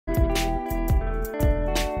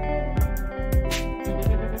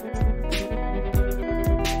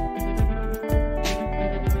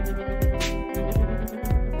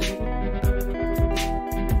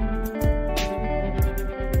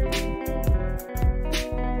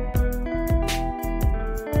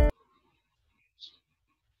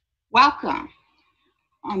Welcome.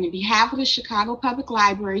 On behalf of the Chicago Public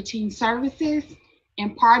Library Teen Services,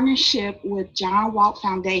 in partnership with John Walt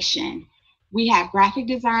Foundation, we have Graphic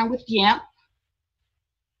Design with GIMP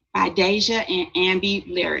by Dasia and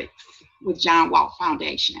Ambi Lyrics with John Walt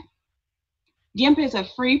Foundation. GIMP is a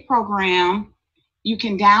free program you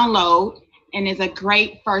can download and is a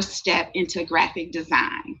great first step into graphic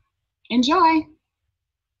design. Enjoy.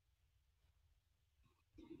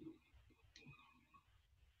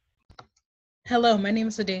 Hello, my name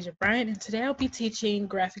is Dasia Bryant, and today I'll be teaching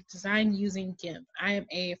graphic design using GIMP. I am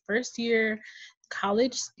a first-year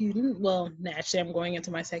college student. Well, actually, I'm going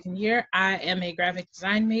into my second year. I am a graphic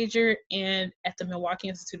design major and at the Milwaukee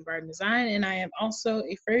Institute of Art and Design, and I am also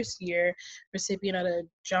a first-year recipient of the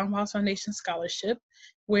John Walt Foundation Scholarship,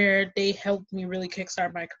 where they helped me really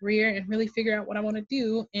kickstart my career and really figure out what I want to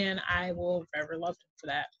do, and I will forever love them for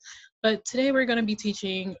that. But today we're going to be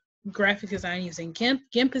teaching graphic design using GIMP.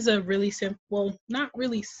 GIMP is a really simple, not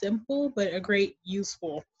really simple, but a great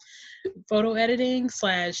useful photo editing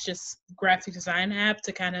 / just graphic design app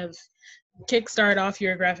to kind of kickstart off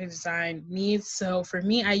your graphic design needs. So for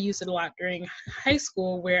me, I used it a lot during high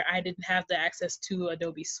school where I didn't have the access to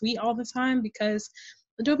Adobe Suite all the time because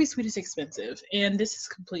Adobe Suite is expensive, and this is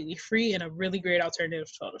completely free and a really great alternative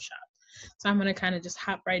to Photoshop. So I'm going to kind of just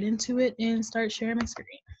hop right into it and start sharing my screen.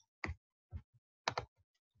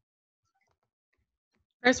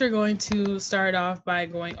 First, we're going to start off by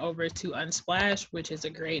going over to Unsplash, which is a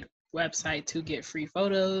great website to get free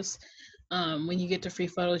photos. When you get to free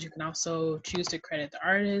photos, you can also choose to credit the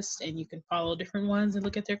artist, and you can follow different ones and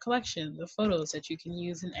look at their collection of photos that you can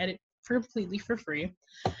use and edit completely for free.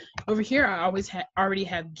 Over here, I already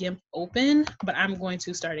have GIMP open, but I'm going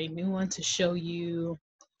to start a new one to show you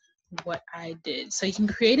what I did. So you can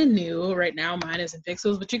create a new, right now mine is in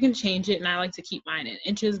pixels, but you can change it, and I like to keep mine in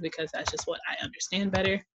inches because that's just what I understand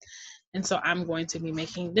better. And so I'm going to be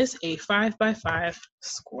making this a 5x5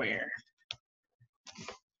 square.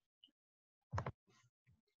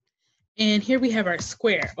 And here we have our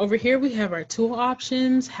square. Over here we have our tool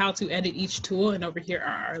options, how to edit each tool, and over here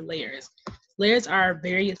are our layers. Layers are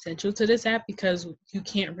very essential to this app because you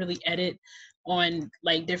can't really edit on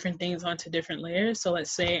like different things onto different layers. So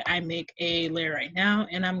let's say I make a layer right now,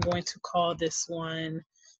 and I'm going to call this one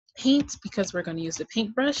paint because we're going to use the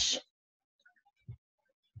paintbrush.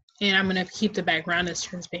 And I'm going to keep the background as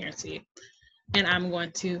transparency. And I'm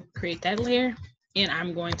going to create that layer, and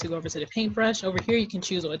I'm going to go over to the paintbrush. Over here, you can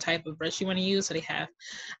choose what type of brush you want to use. So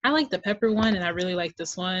I like the pepper one, and I really like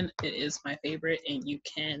this one. It is my favorite, and you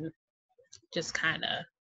can just kind of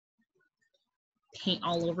paint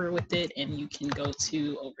all over with it. And you can go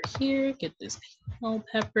to over here, get this bell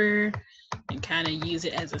pepper, and kind of use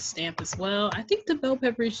it as a stamp as well. I think the bell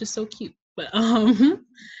pepper is just so cute. But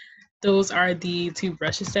those are the two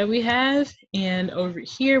brushes that we have. And over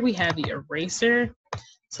here we have the eraser.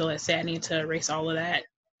 So let's say I need to erase all of that,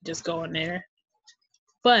 just go in there.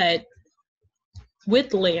 But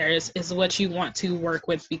with layers is what you want to work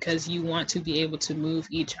with because you want to be able to move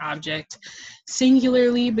each object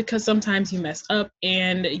singularly, because sometimes you mess up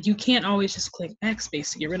and you can't always just click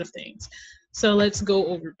backspace to get rid of things. So let's go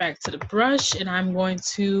over back to the brush, and I'm going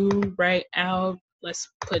to write out, let's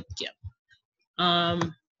put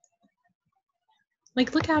GIMP.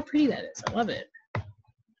 Like, look how pretty that is. I love it.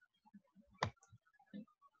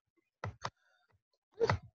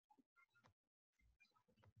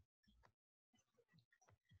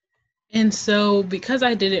 And so because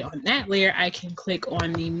I did it on that layer, I can click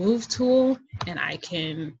on the move tool, and I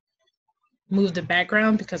can move the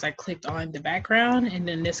background because I clicked on the background, and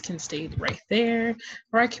then this can stay right there,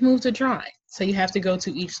 or I can move the drawing. So you have to go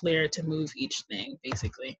to each layer to move each thing,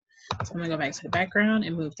 basically. So I'm gonna go back to the background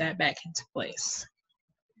and move that back into place.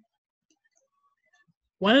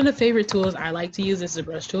 One of the favorite tools I like to use is the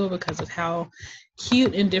brush tool because of how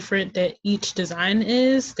cute and different that each design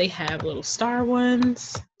is. They have little star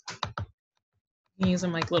ones. You can use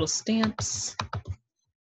them like little stamps.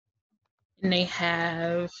 And they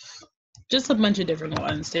have just a bunch of different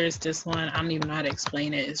ones. There's this one, I don't even know how to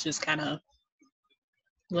explain it. It's just kind of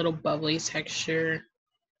little bubbly texture.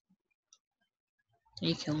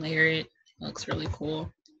 You can layer it. It looks really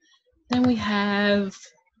cool. Then we have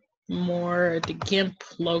more the GIMP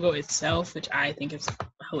logo itself, which I think is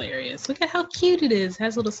hilarious. Look at how cute it is. It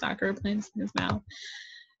has little soccer plants in his mouth.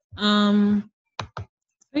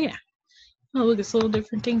 But yeah. Oh, look, it's little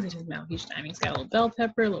different things in his mouth each time. He's got a little bell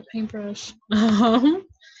pepper, a little paintbrush.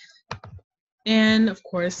 And of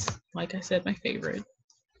course, like I said, my favorite.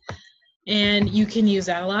 And you can use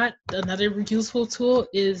that a lot. Another useful tool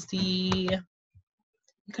is you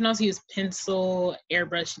can also use pencil,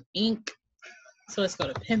 airbrush, and ink. So let's go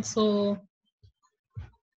to pencil.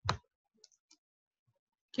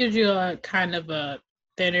 Gives you a kind of a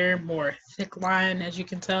thinner, more thick line, as you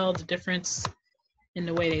can tell the difference in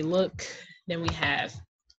the way they look. Then we have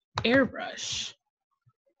airbrush.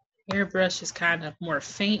 Airbrush is kind of more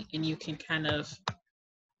faint, and you can kind of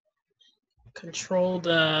control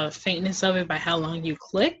the faintness of it by how long you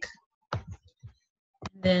click.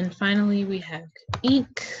 And then finally we have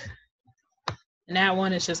ink, and that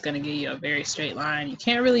one is just going to give you a very straight line. You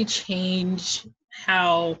can't really change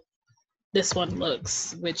how this one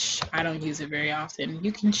looks, which I don't use it very often.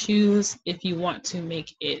 You can choose if you want to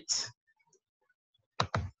make it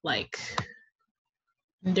like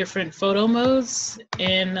different photo modes,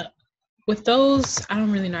 and with those, I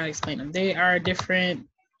don't really know how to explain them. They are different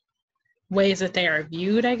ways that they are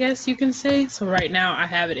viewed, I guess you can say. So right now I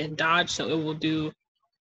have it in Dodge, so it will do,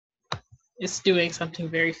 it's doing something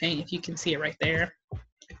very faint if you can see it right there.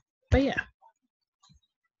 But yeah,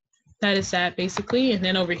 that is that basically. And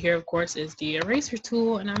then over here, of course, is the eraser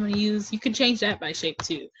tool, and I'm going to use, you can change that by shape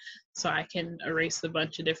too. So I can erase a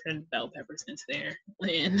bunch of different bell peppers into there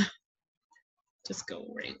and just go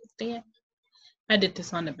right with that. I did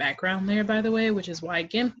this on the background layer, by the way, which is why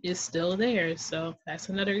GIMP is still there. So that's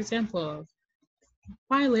another example of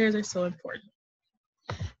why layers are so important.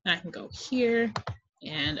 And I can go here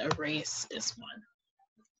and erase this one.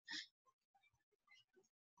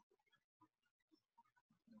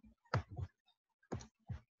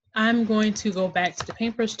 I'm going to go back to the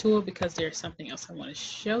paintbrush tool because there's something else I want to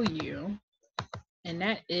show you, and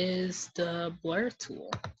that is the blur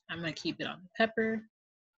tool. I'm going to keep it on the pepper.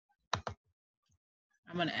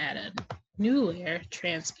 I'm going to add a new layer,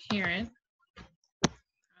 transparent.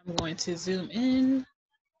 I'm going to zoom in.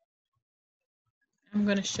 I'm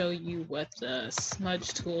going to show you what the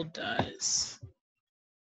smudge tool does.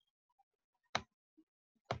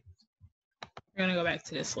 We're going to go back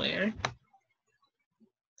to this layer.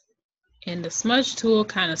 And the smudge tool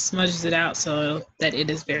kind of smudges it out so that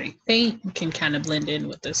it is very faint. You can kind of blend in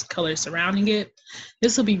with this color surrounding it.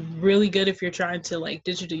 This will be really good if you're trying to like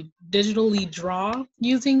digitally draw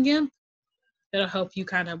using GIMP. It'll help you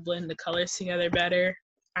kind of blend the colors together better.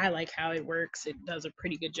 I like how it works. It does a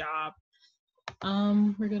pretty good job.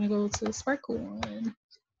 We're gonna go to the sparkle one.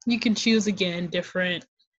 You can choose again different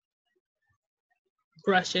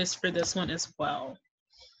brushes for this one as well.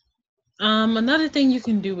 Another thing you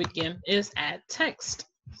can do with GIMP is add text.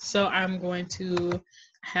 So I'm going to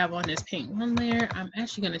have on this paint one layer, I'm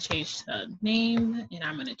actually going to change the name, and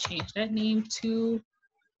I'm going to change that name to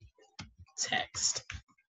text.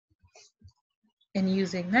 And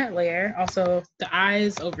using that layer, also the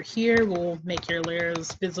eyes over here will make your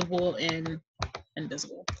layers visible and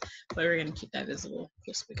invisible. But we're going to keep that visible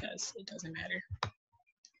just because it doesn't matter.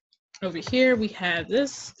 Over here we have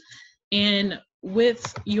this, and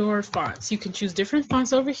with your fonts, you can choose different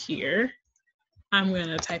fonts over here. I'm going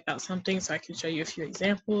to type out something so I can show you a few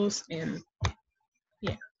examples, and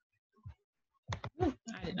yeah. Ooh,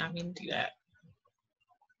 I did not mean to do that.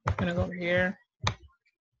 I'm going to go over here.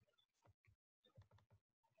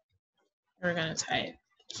 We're going to type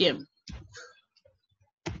GIMP.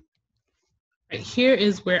 Right here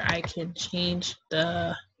is where I can change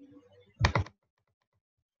the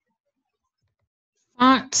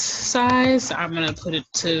font size. I'm going to put it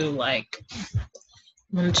to like,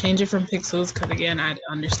 I'm going to change it from pixels because again, I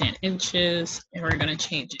understand inches, and we're going to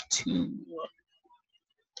change it to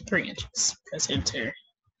 3 inches. Press enter.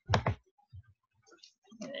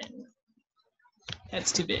 And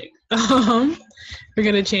that's too big. We're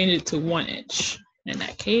going to change it to 1 inch. In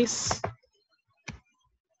that case,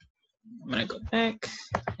 I'm going to go back.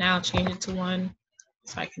 Now change it to 1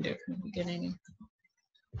 so I can do it from the beginning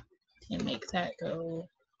and make that go.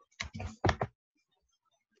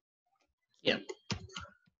 Yep.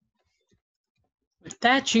 With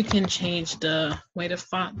that, you can change the way the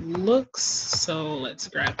font looks. So let's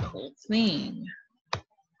grab the whole thing.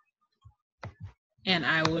 And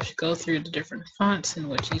I will go through the different fonts and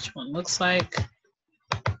what each one looks like.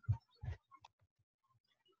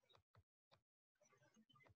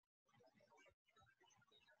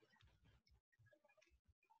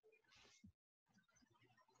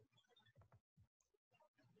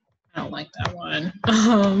 I don't like that one.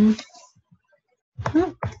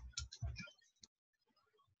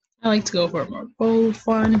 I like to go for a more bold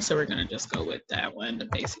font, so we're gonna just go with that one, the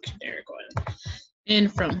basic generic one.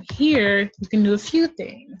 And from here, you can do a few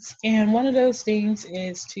things. And one of those things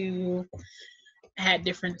is to add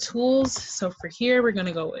different tools. So for here, we're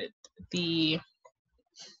gonna go with the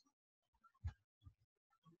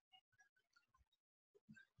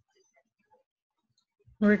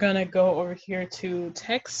we're gonna go over here to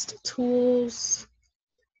text tools.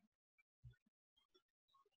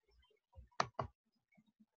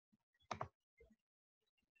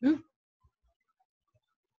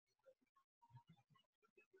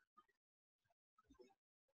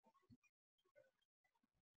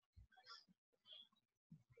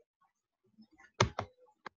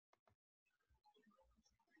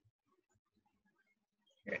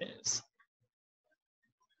 Here it is.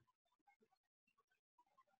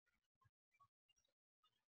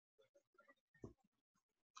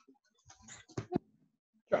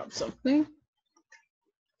 Drop something.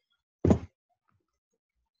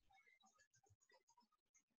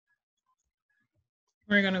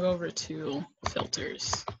 We're going to go over to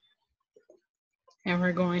filters. And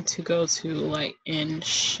we're going to go to light and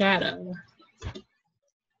shadow. And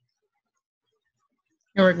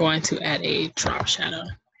we're going to add a drop shadow.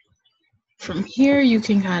 From here, you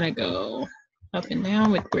can kind of go up and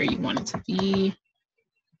down with where you want it to be.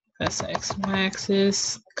 Press the X and Y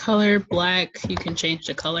axis. Color, black. You can change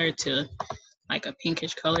the color to like a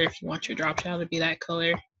pinkish color if you want your drop shadow to be that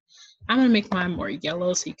color. I'm going to make mine more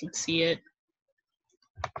yellow so you can see it.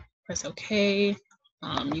 Press OK. You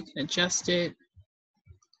can adjust it.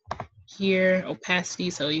 Here, opacity,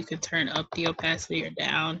 so you can turn up the opacity or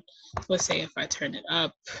down. Let's say if I turn it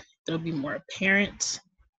up, it'll be more apparent.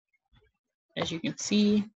 As you can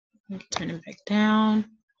see, you can turn it back down.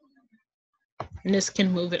 And this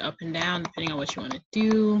can move it up and down depending on what you want to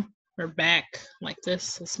do. Or back like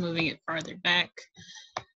this, it's moving it farther back.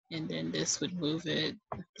 And then this would move it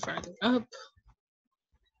farther up.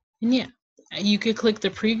 And yeah, you could click the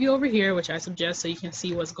preview over here, which I suggest so you can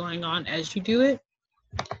see what's going on as you do it.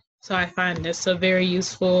 So I find this a very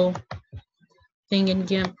useful thing in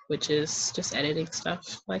GIMP, which is just editing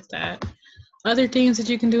stuff like that. Other things that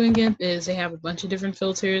you can do in GIMP is they have a bunch of different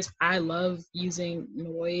filters. I love using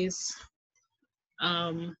noise.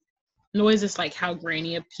 Noise is like how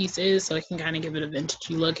grainy a piece is, so it can kind of give it a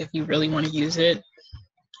vintagey look if you really want to use it.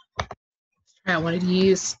 Try one of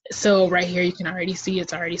these. So right here, you can already see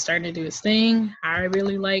it's already starting to do its thing. I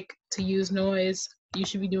really like to use noise. You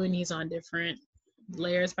should be doing these on different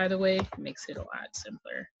layers, by the way. It makes it a lot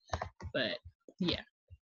simpler. But yeah,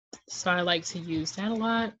 so I like to use that a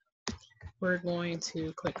lot. We're going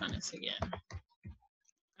to click on this again.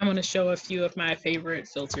 I'm going to show a few of my favorite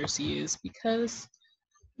filters to use because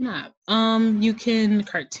you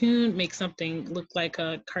can make something look like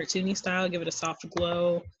a cartoony style, give it a soft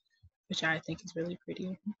glow, which I think is really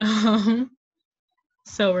pretty.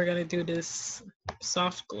 So we're going to do this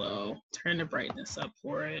soft glow, turn the brightness up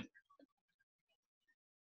for it.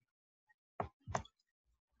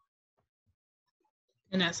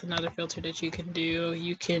 And that's another filter that you can do.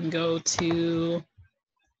 You can go to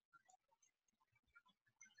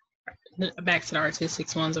back to the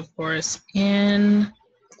artistic ones, of course. And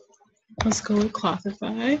let's go with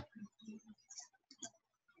Clothify.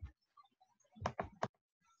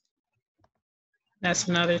 That's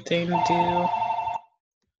another thing to do.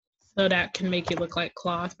 So that can make it look like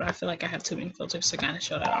cloth, but I feel like I have too many filters to kind of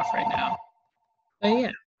show that off right now. But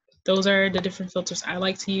yeah, those are the different filters I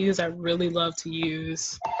like to use. I really love to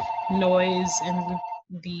use noise and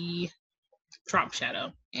the drop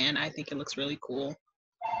shadow, and I think it looks really cool.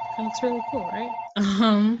 It looks really cool,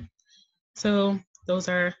 right? So those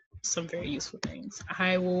are some very useful things.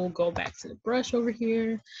 I will go back to the brush over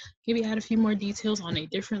here, maybe add a few more details on a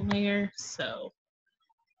different layer. So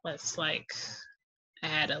let's like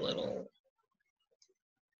add a little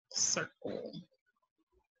circle.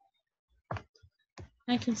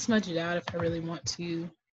 I can smudge it out if I really want to.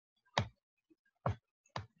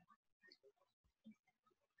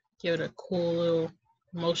 Give it a cool little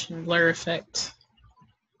motion blur effect.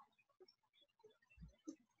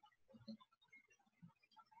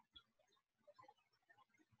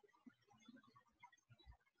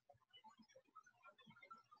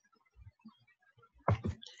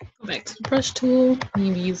 Go back to the brush tool,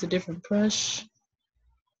 maybe use a different brush.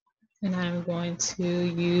 And I'm going to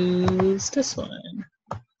use this one.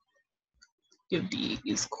 Give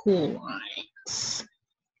these cool lines.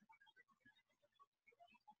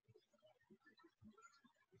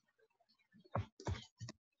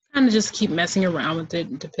 Kind of just keep messing around with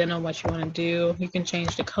it depending on what you want to do. You can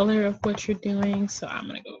change the color of what you're doing. So I'm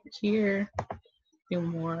going to go over here, do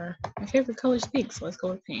more. My favorite color is pink, so let's go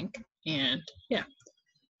with pink. And yeah,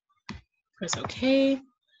 press OK.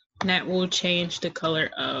 And that will change the color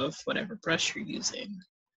of whatever brush you're using.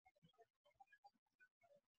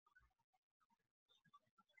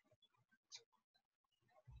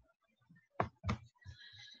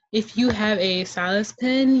 If you have a stylus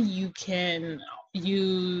pen, you can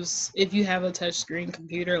use, if you have a touchscreen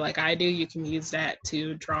computer like I do, you can use that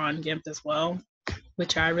to draw on GIMP as well,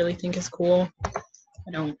 which I really think is cool.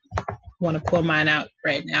 I don't want to pull mine out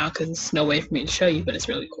right now because there's no way for me to show you, but it's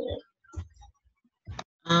really cool.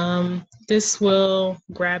 This will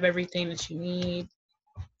grab everything that you need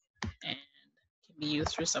and can be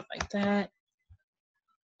used for stuff like that.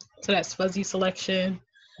 So that's fuzzy selection.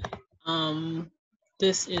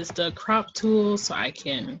 this is the crop tool, so I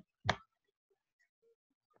can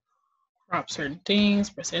crop certain things,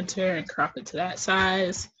 press enter and crop it to that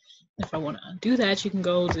size. If I want to undo that, you can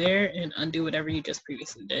go there and undo whatever you just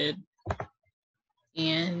previously did.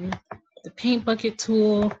 And the paint bucket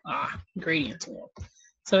tool, gradient tool.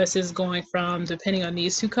 So this is going from, depending on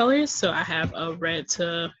these two colors, so I have a red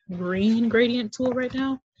to green gradient tool right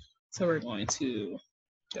now. So we're going to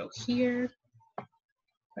go here,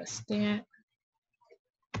 press that,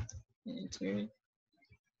 enter it,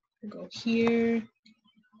 go here.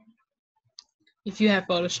 If you have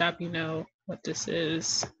Photoshop, you know what this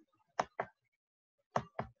is.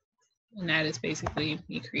 And that is basically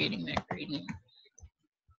me creating that gradient.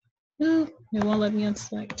 Oh, it won't let me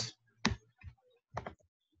unselect.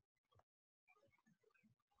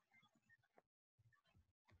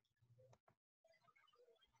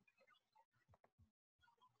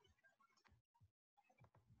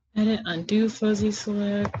 Edit, undo, fuzzy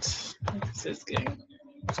select. This is good.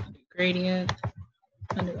 Undo gradient,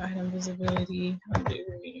 undo item visibility, undo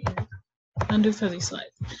gradient, undo fuzzy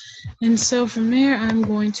select. And so from there, I'm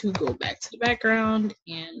going to go back to the background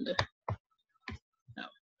and no,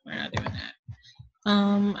 we're not doing that.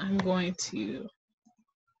 I'm going to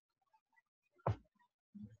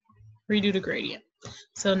redo the gradient.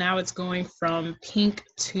 So now it's going from pink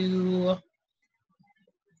to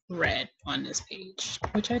red on this page,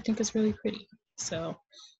 which I think is really pretty. So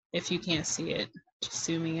if you can't see it, just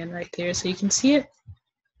zooming in right there so you can see it.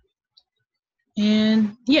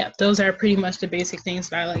 And yeah, those are pretty much the basic things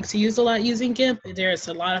that I like to use a lot using GIMP. There's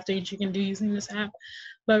a lot of things you can do using this app,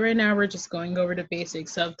 but right now we're just going over the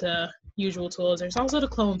basics of the usual tools. There's also the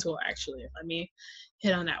clone tool, actually. Let me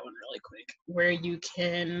hit on that one really quick, where you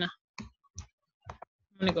can, I'm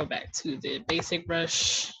gonna go back to the basic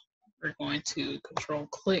brush. We're going to control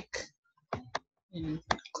click and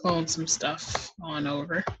clone some stuff on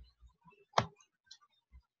over.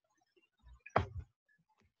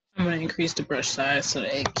 I'm going to increase the brush size so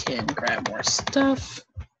that it can grab more stuff.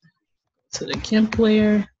 To the GIMP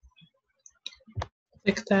layer,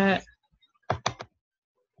 click that.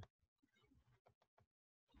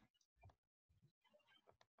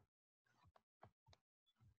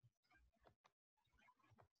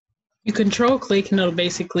 You control click and it'll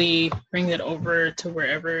basically bring it over to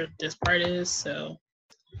wherever this part is. So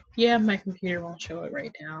yeah, my computer won't show it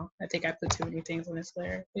right now. I think I put too many things on this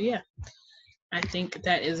layer, but yeah. I think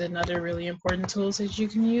that is another really important tool that you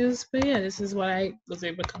can use. But yeah, this is what I was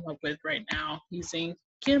able to come up with right now using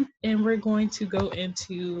GIMP. And we're going to go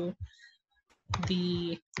into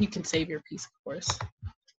the, you can save your piece, of course,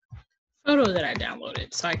 photo that I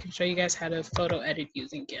downloaded. So I can show you guys how to photo edit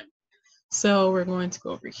using GIMP. So we're going to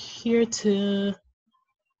go over here to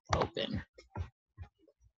open.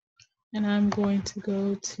 And I'm going to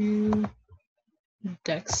go to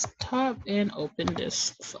desktop and open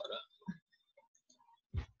this photo.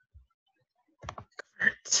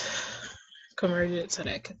 Convert it so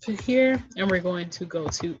that I can fit here, and we're going to go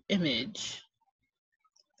to image.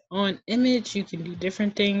 On image, you can do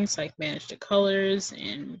different things like manage the colors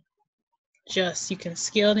and just, you can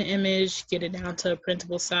scale the image, get it down to a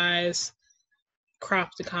printable size,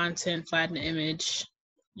 crop the content, flatten the image,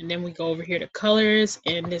 and then we go over here to colors,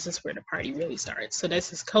 and this is where the party really starts. So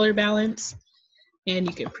this is color balance, and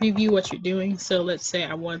you can preview what you're doing. So let's say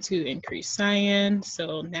I want to increase cyan,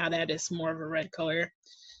 so now that it's more of a red color.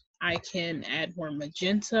 I can add more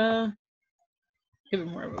magenta, give it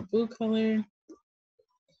more of a blue color,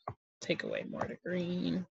 take away more of the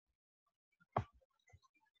green.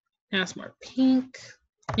 Now it's more pink.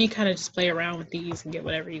 You kind of just play around with these and get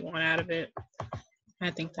whatever you want out of it.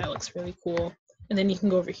 I think that looks really cool. And then you can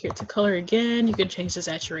go over here to color again. You can change the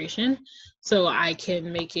saturation. So I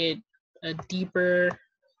can make it a deeper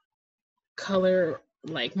color,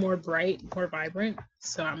 like more bright, more vibrant.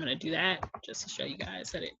 So I'm gonna do that just to show you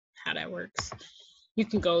guys that how that works. You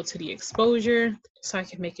can go to the exposure, so I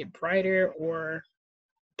can make it brighter or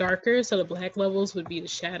darker. So the black levels would be the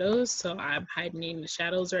shadows. So I'm heightening the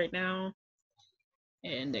shadows right now.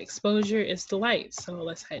 And the exposure is the light. So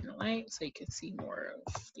let's heighten the light so you can see more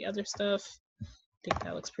of the other stuff. I think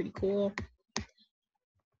that looks pretty cool.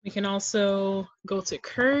 We can also go to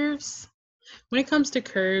curves. When it comes to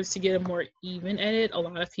curves, to get a more even edit, a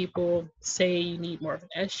lot of people say you need more of an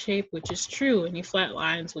S shape, which is true. Any flat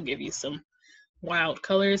lines will give you some wild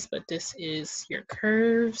colors, but this is your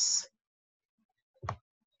curves.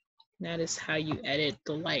 That is how you edit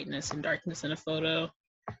the lightness and darkness in a photo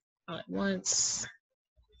all at once.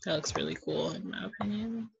 That looks really cool in my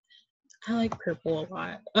opinion. I like purple a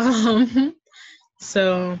lot.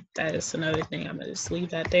 So that is another thing. I'm gonna just leave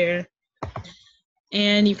that there.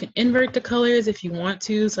 And you can invert the colors if you want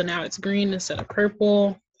to. So now it's green instead of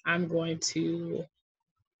purple. I'm going to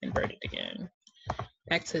invert it again.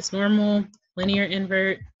 Back to its normal. Linear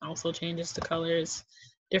invert also changes the colors.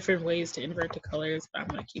 Different ways to invert the colors, but I'm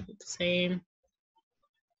going to keep it the same.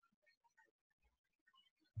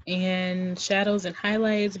 And shadows and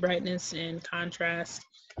highlights, brightness and contrast.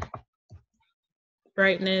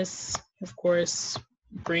 Brightness, of course,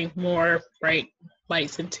 bring more bright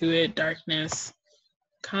lights into it. Darkness,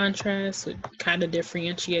 contrast would kind of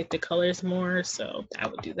differentiate the colors more, so I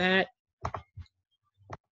would do that.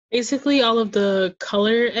 Basically, all of the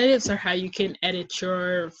color edits are how you can edit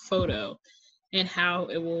your photo and how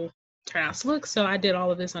it will turn out to look. So I did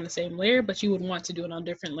all of this on the same layer, but you would want to do it on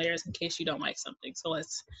different layers in case you don't like something. So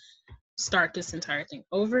let's start this entire thing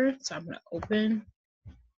over. So I'm going to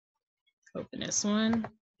open this one.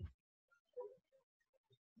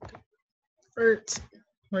 First,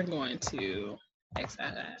 we're going to exit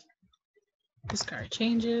that. Discard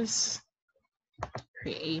changes.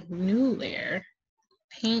 Create a new layer.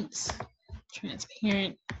 Paint,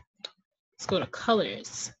 transparent. Let's go to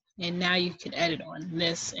colors. And now you can edit on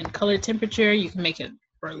this. And color temperature, you can make it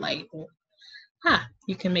for light.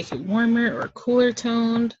 You can make it warmer or cooler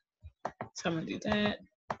toned. So I'm going to do that.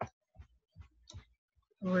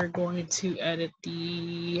 We're going to edit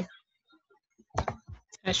the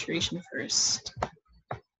saturation first.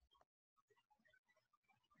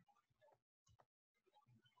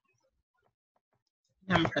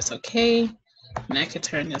 Now I'm going to press OK. And I can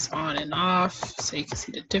turn this on and off so you can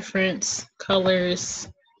see the difference. Colors.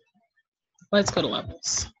 Let's go to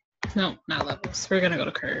levels. No, not levels. We're going to go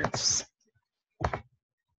to curves.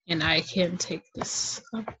 And I can take this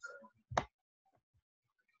up.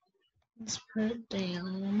 Let's put it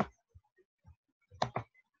down.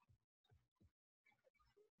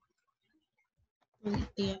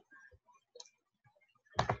 Yeah.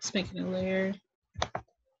 Let's make a new layer.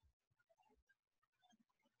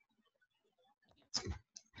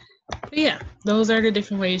 But yeah, those are the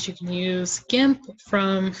different ways you can use GIMP,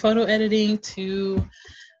 from photo editing to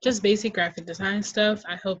just basic graphic design stuff.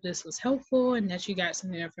 I hope this was helpful and that you got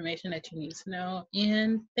some new information that you need to know.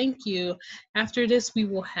 And thank you. After this, we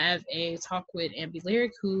will have a talk with Ambi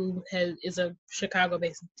Lyric, who is a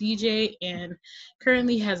Chicago-based DJ and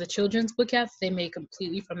currently has a children's book app they made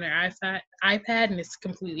completely from their iPad, and it's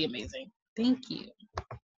completely amazing. Thank you.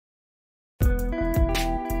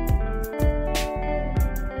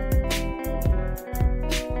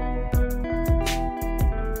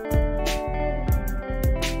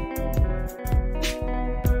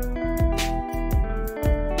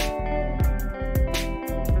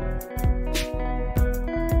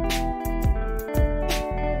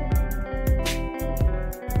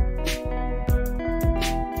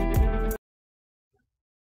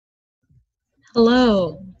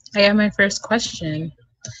 Hello, I got my first question.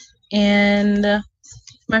 And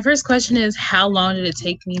my first question is, how long did it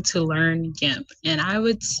take me to learn GIMP? And I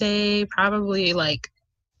would say probably like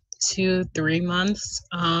 2-3 months.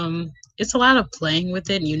 It's a lot of playing with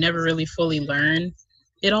it and you never really fully learn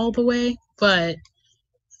it all the way. But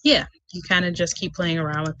yeah, you kind of just keep playing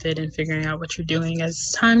around with it and figuring out what you're doing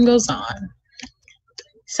as time goes on.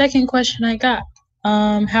 Second question I got.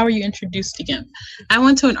 How were you introduced to GIMP? I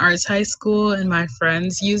went to an arts high school and my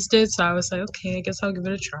friends used it, so I was like, okay, I guess I'll give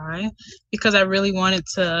it a try, because I really wanted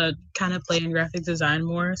to kind of play in graphic design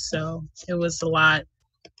more. So it was a lot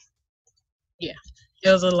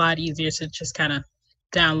easier to just kind of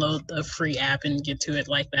download the free app and get to it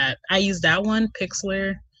like that. I used that one,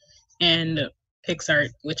 Pixlr, and PixArt,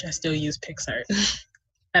 which I still use PixArt.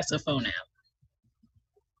 That's a phone app.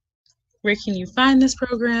 Where can you find this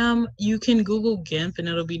program? You can Google GIMP and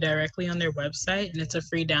it'll be directly on their website, and it's a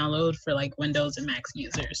free download for like Windows and Mac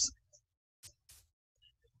users.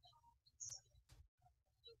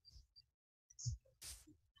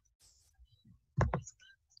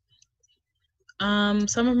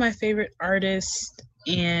 Some of my favorite artists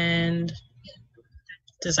and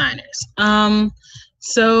designers.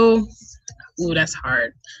 Ooh, that's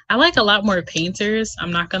hard. I like a lot more painters,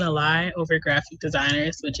 I'm not gonna lie, over graphic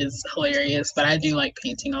designers, which is hilarious, but I do like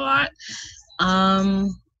painting a lot.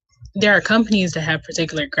 There are companies that have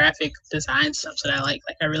particular graphic design stuff that I like.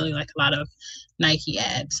 Like I really like a lot of Nike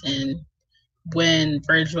ads, and when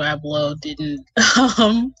Virgil Abloh didn't,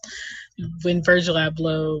 when Virgil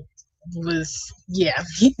Abloh was,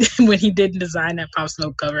 when he didn't design that Pop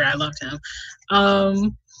Smoke cover, I loved him.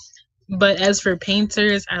 But as for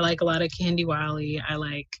painters, I like a lot of Candy Wiley.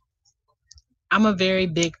 I'm a very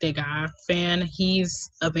big Degas fan. He's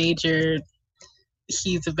a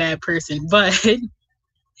bad person, but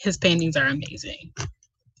his paintings are amazing.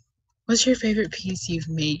 What's your favorite piece you've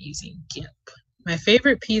made using GIMP? My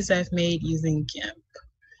favorite piece I've made using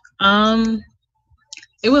GIMP.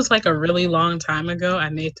 It was like a really long time ago. I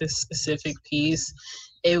made this specific piece.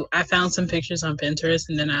 I found some pictures on Pinterest,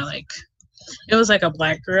 and then it was like a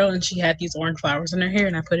black girl, and she had these orange flowers in her hair,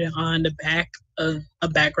 and I put it on the back of a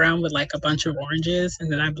background with like a bunch of oranges,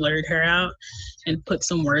 and then I blurred her out and put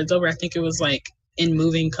some words over. I think it was like in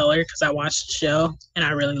moving color because I watched the show, and I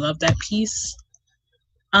really loved that piece.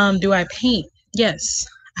 Do I paint? Yes,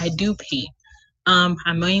 I do paint. I'm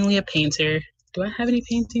mainly a painter. Do I have any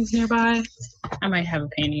paintings nearby? I might have a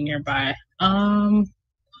painting nearby.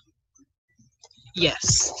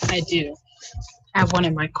 Yes, I do. I have one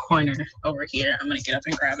in my corner over here. I'm gonna get up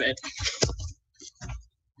and grab it.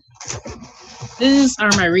 These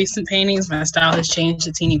are my recent paintings. My style has changed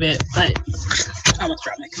a teeny bit, but I almost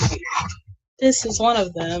dropped my computer. This is one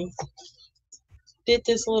of them. Did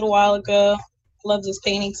this a little while ago. Love this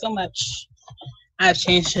painting so much. I've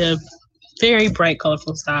changed to a very bright,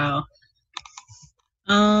 colorful style.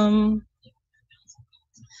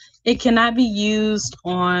 It cannot be used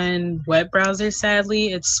on web browsers, sadly.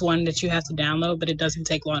 It's one that you have to download, but it doesn't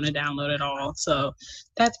take long to download at all. So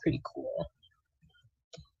that's pretty cool.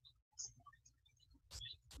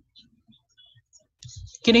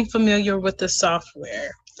 Getting familiar with the software.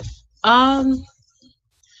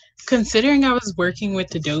 Considering I was working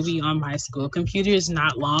with Adobe on my school computer is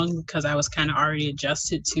not long because I was kind of already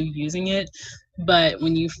adjusted to using it. But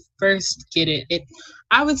when you first get it,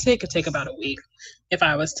 I would say it could take about a week if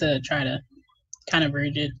I was to try to kind of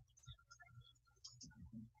merge it.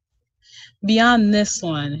 Beyond this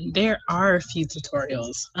one, there are a few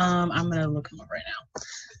tutorials. I'm gonna look them up right now.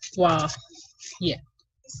 Wow, yeah.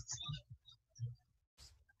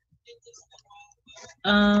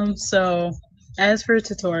 So as for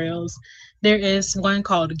tutorials, there is one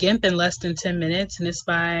called GIMP in less than 10 minutes, and it's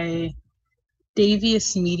by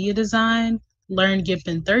Davia's Media Design. Learn GIMP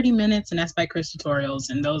in 30 minutes, and that's by Chris Tutorials,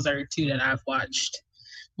 and those are two that I've watched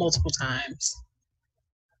multiple times.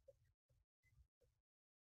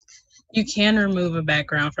 You can remove a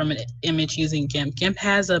background from an image using GIMP. GIMP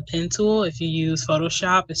has a pen tool. If you use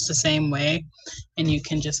Photoshop, it's the same way, and you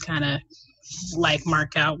can just kind of like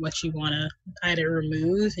mark out what you want to either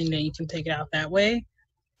remove, and then you can take it out that way.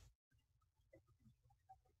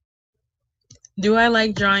 Do I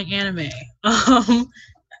like drawing anime?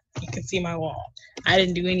 You can see my wall. I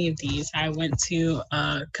didn't do any of these. I went to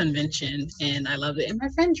a convention and I loved it. And my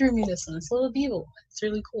friend drew me this one. It's a little Diva one. It's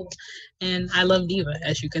really cool. And I love Diva,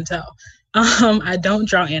 as you can tell. I don't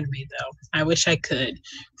draw anime though. I wish I could.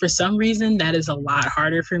 For some reason, that is a lot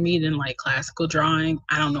harder for me than like classical drawing.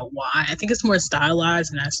 I don't know why. I think it's more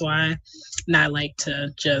stylized, and that's why. And I like to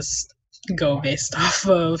just go based off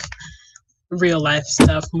of real life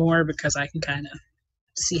stuff more because I can kind of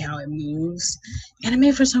see how it moves.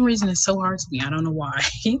 Anime for some reason is so hard to me. I don't know why.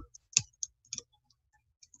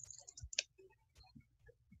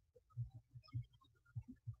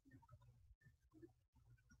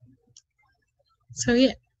 So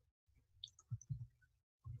yeah.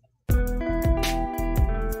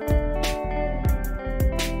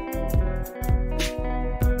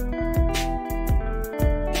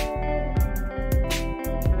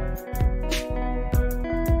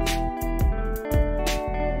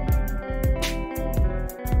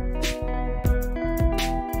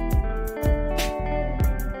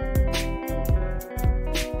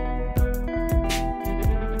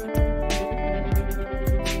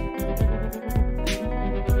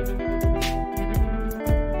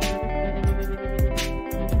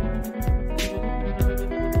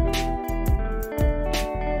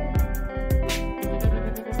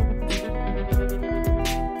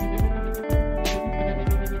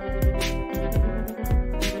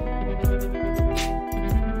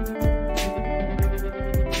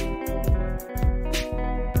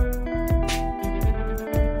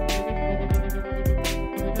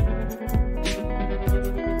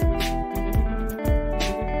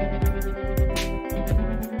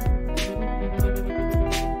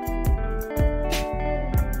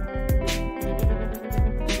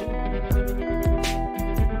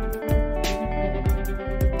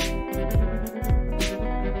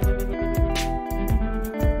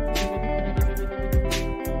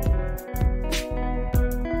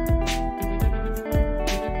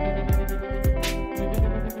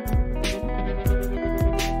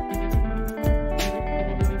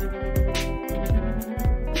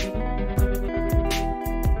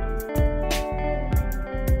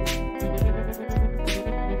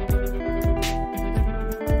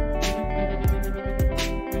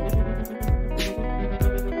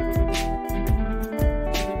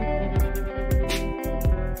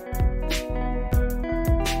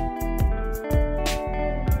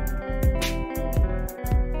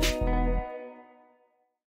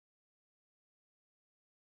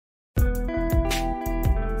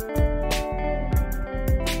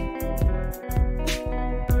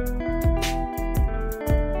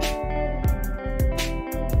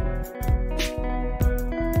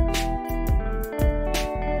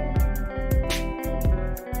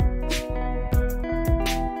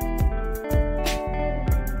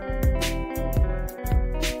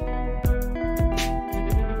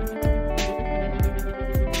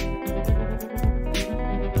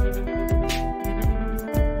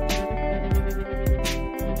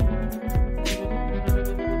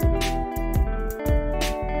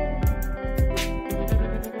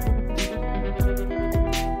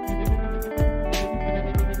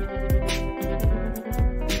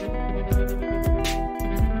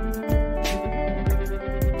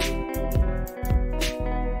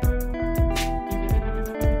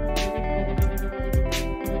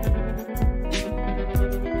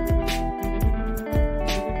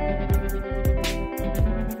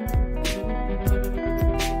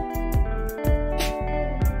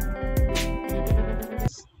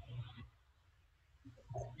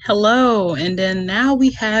 Hello. And then now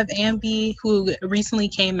we have Ambi, who recently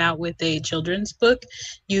came out with a children's book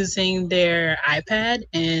using their iPad.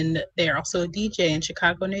 And they're also a DJ and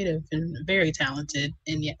Chicago native and very talented.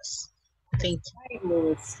 And yes, thank St.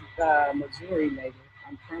 Louis, Missouri native.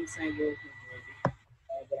 I'm from St. Louis, Missouri,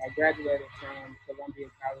 but I graduated from Columbia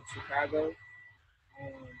College, Chicago,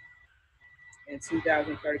 um, in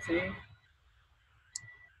 2013.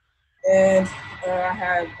 And I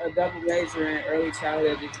have a double major in early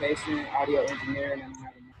childhood education, audio engineering, and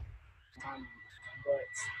finance. But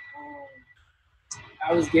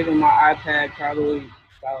I was given my iPad probably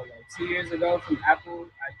about like 2 years ago from Apple.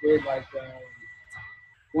 I did like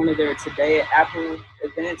one of their Today at Apple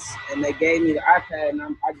events, and they gave me the iPad, and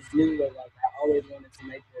I just knew that like I always wanted to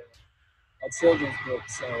make a children's book,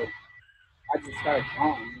 so I just started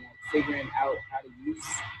drawing and like figuring out how to use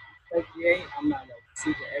Procreate. I'm not like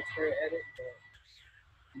super expert at it, but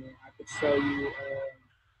I mean I could show you.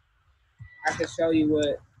 I could show you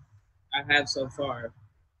what I have so far.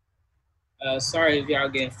 Sorry if y'all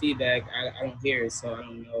getting feedback. I don't hear it, so I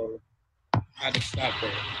don't know how to stop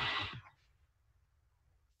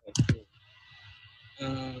that.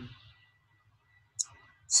 Um,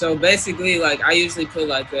 so basically, like I usually put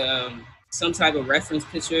like some type of reference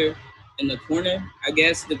picture in the corner, I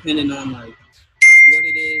guess, depending on like what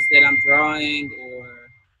it is that I'm drawing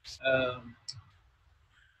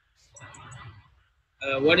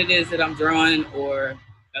what it is that I'm drawing or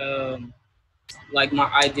um, like my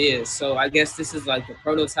ideas. So I guess this is like the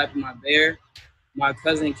prototype of my bear. My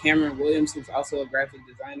cousin Cameron Williams, who's also a graphic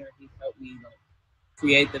designer, he helped me like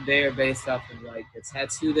create the bear based off of like the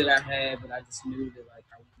tattoo that I had, but I just knew that like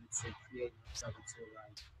I wanted to create myself into a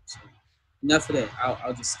writer. So enough of that.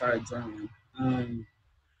 I'll just start drawing.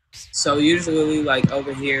 So usually like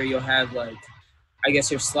over here you'll have like I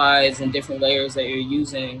guess your slides and different layers that you're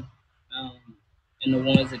using, um, and the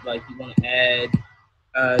ones that like you want to add.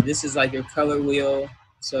 This is like your color wheel.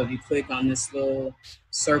 So if you click on this little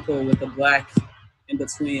circle with the black in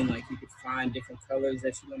between, like you could find different colors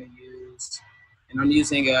that you want to use. And I'm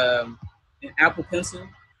using an Apple Pencil.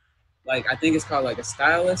 Like I think it's called like a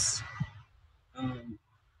stylus. Um,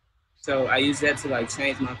 so I use that to like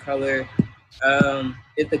change my color.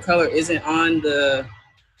 If the color isn't on the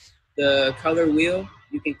color wheel,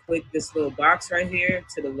 you can click this little box right here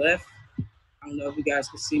to the left. I don't know if you guys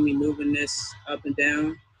can see me moving this up and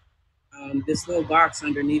down. This little box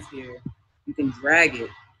underneath here, you can drag it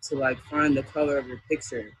to like find the color of your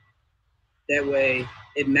picture. That way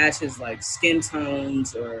it matches like skin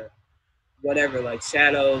tones or whatever, like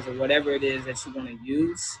shadows or whatever it is that you want to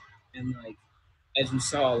use. And like, as you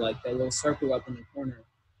saw, like that little circle up in the corner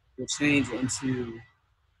will change into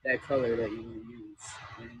that color that you want to use.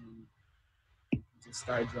 And just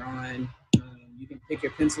start drawing. You can pick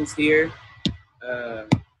your pencils here. Uh,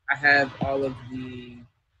 I have all of the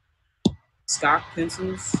stock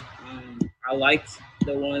pencils. I like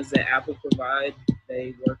the ones that Apple provide.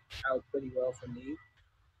 They work out pretty well for me.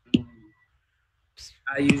 Um,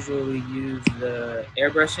 I usually use the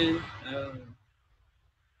airbrushing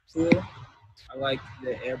tool. I like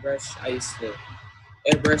the airbrush. I used to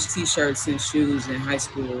airbrush T-shirts and shoes in high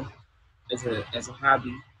school as a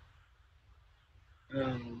hobby.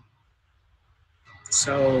 Um,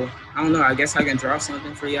 so I don't know. I guess I can draw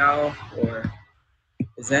something for y'all, or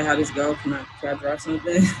is that how this go? Can I draw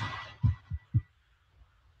something?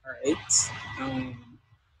 All right.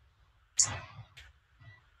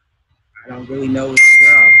 I don't really know what to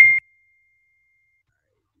draw.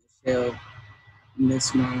 Michelle,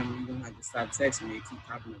 Miss Mom, you're gonna have to stop texting me. It keep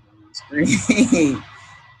popping up on my screen.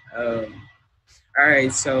 All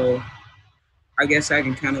right, so I guess I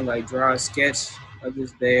can kind of like draw a sketch of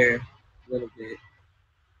this bear a little bit.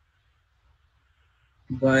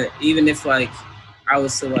 But even if like I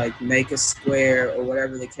was to like make a square or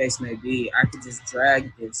whatever the case may be, I could just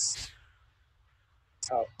drag this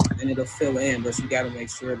out and it'll fill in. But you got to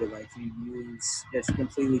make sure that like that you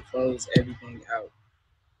completely close everything out,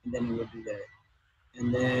 and then it will do that.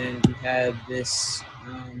 And then we have this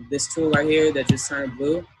tool right here that just turned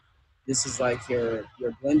blue. This is like your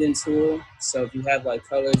blending tool. So if you have like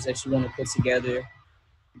colors that you want to put together,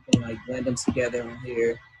 you can like blend them together on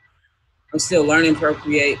here. I'm still learning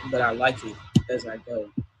Procreate, but I like it as I go.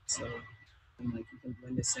 So I'm like you can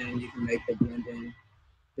blend this in, you can make the blending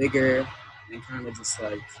bigger and kind of just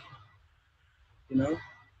like, you know,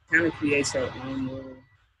 kind of create your own little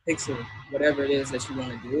picture, whatever it is that you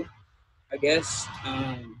want to do, I guess.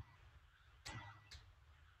 Let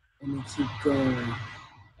me keep going.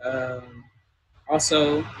 Um,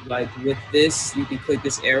 Also, like with this, you can click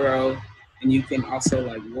this arrow and you can also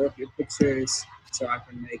like warp your pictures. So I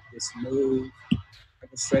can make this move. I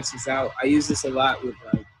it stretches out. I use this a lot with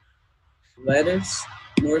like letters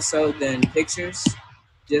more so than pictures,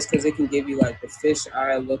 just because it can give you like the fish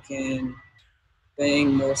eye looking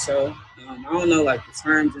thing more so. I don't know like the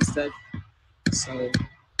terms and stuff. So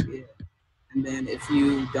yeah. And then if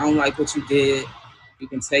you don't like what you did, you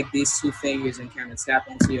can take these two fingers and kind of tap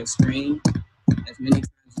onto your screen as many times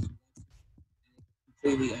as you want to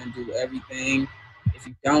completely undo everything. If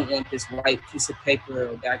you don't want this white piece of paper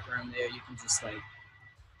or background there, you can just like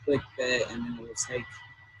click that and then it will take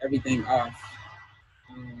everything off.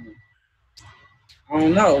 Um, I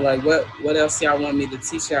don't know, like what else y'all want me to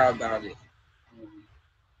teach y'all about it? Um,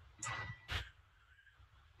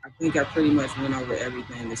 I think I pretty much went over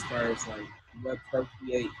everything as far as like what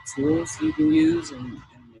Procreate tools you can use and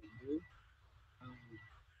do. Um,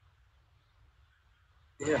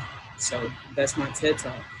 yeah, so that's my TED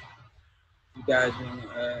talk. You guys want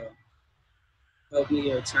to help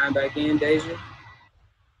me or chime back in, Dasia?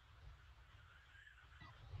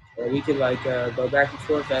 Or we could like go back and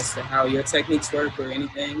forth as to how your techniques work or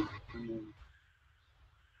anything.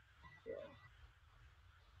 Yeah.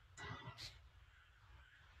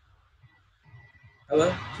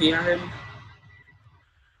 Hello, can y'all hear me?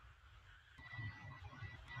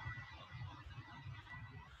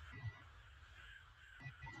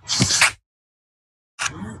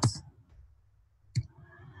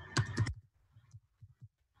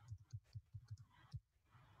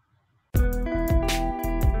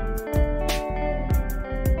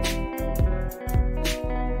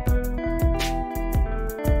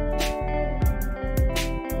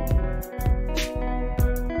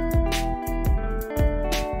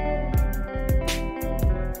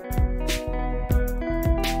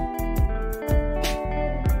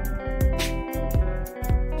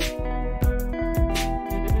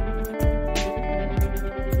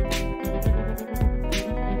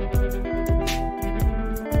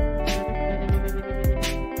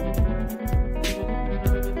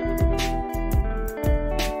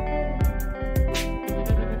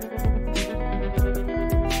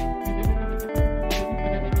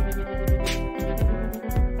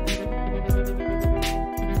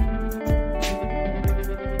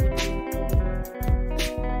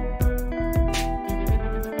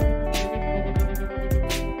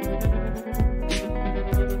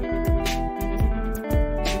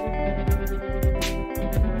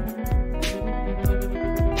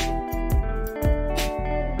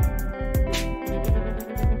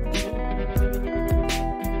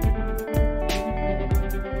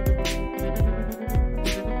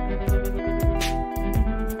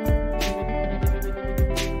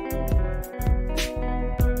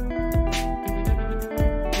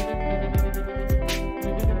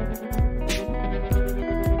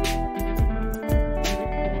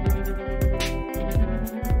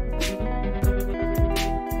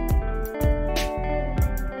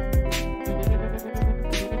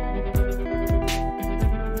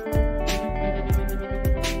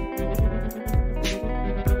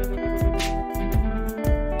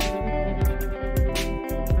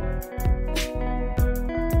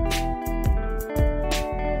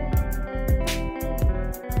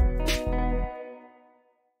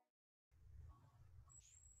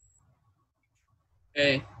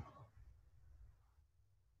 Hey,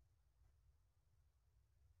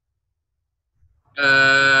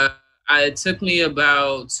 uh, it took me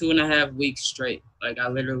about 2.5 weeks straight. Like I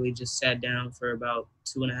literally just sat down for about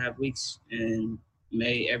 2.5 weeks and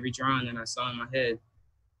made every drawing that I saw in my head.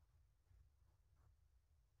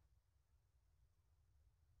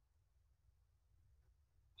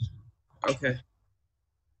 Okay.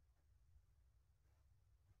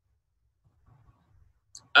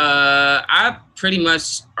 I pretty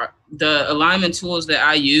much the alignment tools that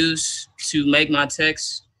I use to make my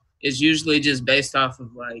text is usually just based off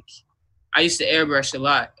of like I used to airbrush a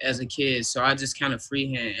lot as a kid, so I just kind of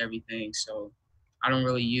freehand everything. So I don't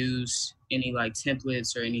really use any like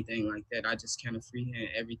templates or anything like that. I just kind of freehand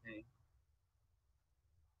everything.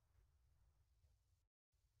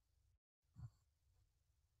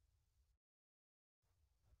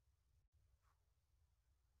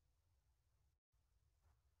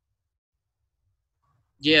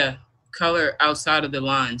 Yeah, color outside of the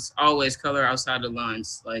lines. Always color outside the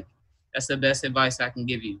lines. Like that's the best advice I can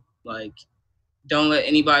give you. Like don't let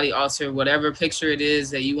anybody alter whatever picture it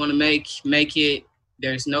is that you want to make. Make it.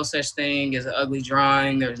 There's no such thing as an ugly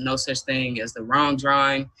drawing. There's no such thing as the wrong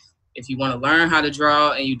drawing. If you want to learn how to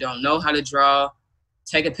draw and you don't know how to draw,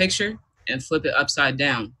 take a picture and flip it upside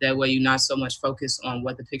down. That way you're not so much focused on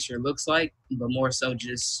what the picture looks like, but more so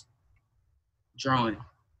just drawing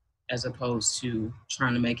as opposed to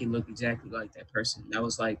trying to make it look exactly like that person. That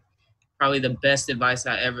was like probably the best advice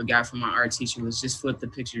I ever got from my art teacher was just flip the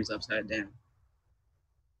pictures upside down.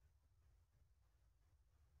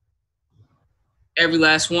 Every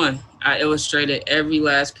last one. I illustrated every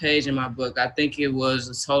last page in my book. I think it was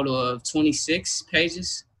a total of 26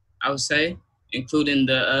 pages, I would say, including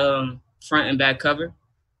the front and back cover.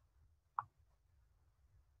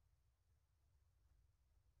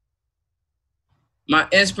 My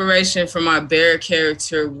inspiration for my bear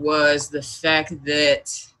character was the fact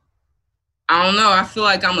that, I don't know, I feel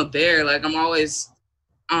like I'm a bear. Like I'm always,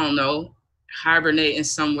 I don't know, hibernating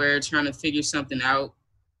somewhere, trying to figure something out.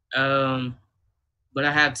 But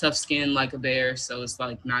I have tough skin like a bear, so it's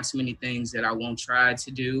like not too many things that I won't try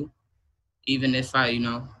to do. Even if I,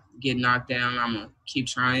 get knocked down, I'm gonna keep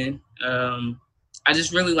trying. I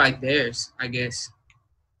just really like bears, I guess.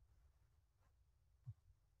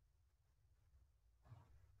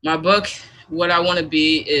 My book, What I Want to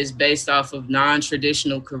Be, is based off of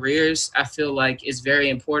non-traditional careers. I feel like it's very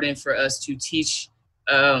important for us to teach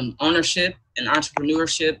ownership and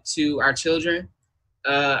entrepreneurship to our children.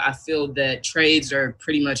 I feel that trades are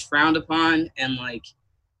pretty much frowned upon, and like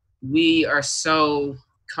we are so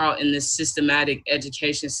caught in this systematic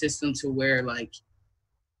education system to where like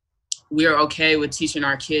we are okay with teaching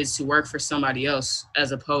our kids to work for somebody else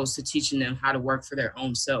as opposed to teaching them how to work for their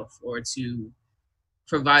own self or to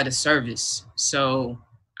provide a service. So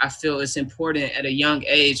I feel it's important at a young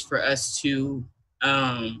age for us to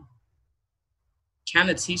kind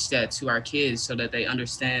of teach that to our kids so that they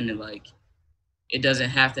understand that like it doesn't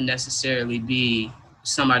have to necessarily be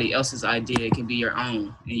somebody else's idea. It can be your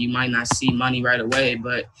own. And you might not see money right away,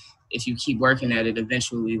 but if you keep working at it,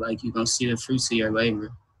 eventually, like you're gonna see the fruits of your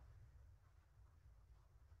labor.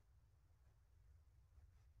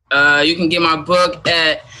 You can get my book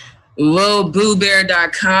at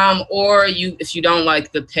lilboobear.com, or if you don't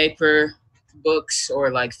like the paper books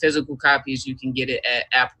or like physical copies, you can get it at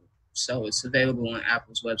Apple. So it's available on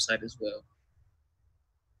Apple's website as well.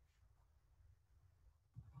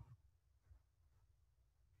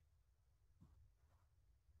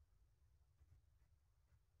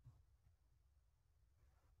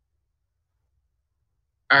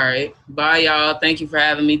 All right. Bye, y'all. Thank you for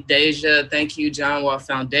having me, Dasia. Thank you, John Walt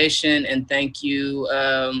Foundation. And thank you,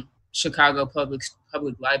 Chicago Public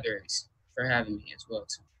Libraries for having me as well,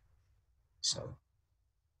 too. So.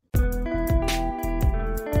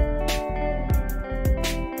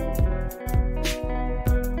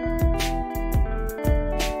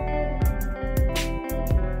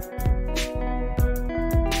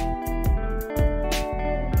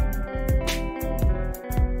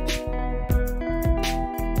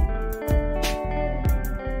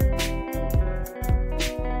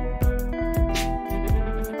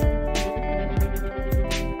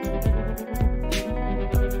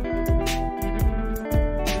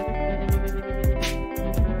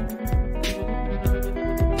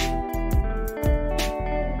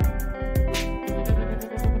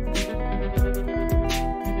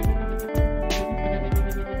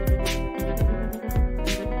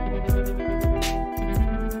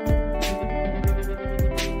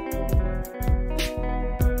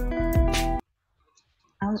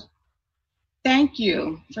 Thank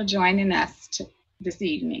you for joining us this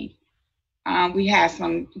evening. We had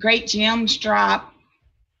some great gems drop,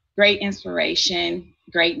 great inspiration,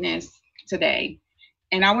 greatness today.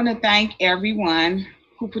 And I want to thank everyone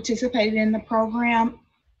who participated in the program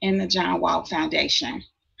and the John Walt Foundation.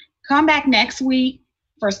 Come back next week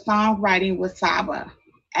for Songwriting with Saba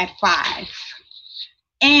at 5.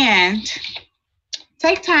 And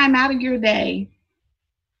take time out of your day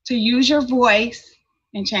to use your voice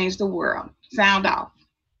and change the world. Sound off.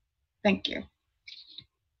 Thank you.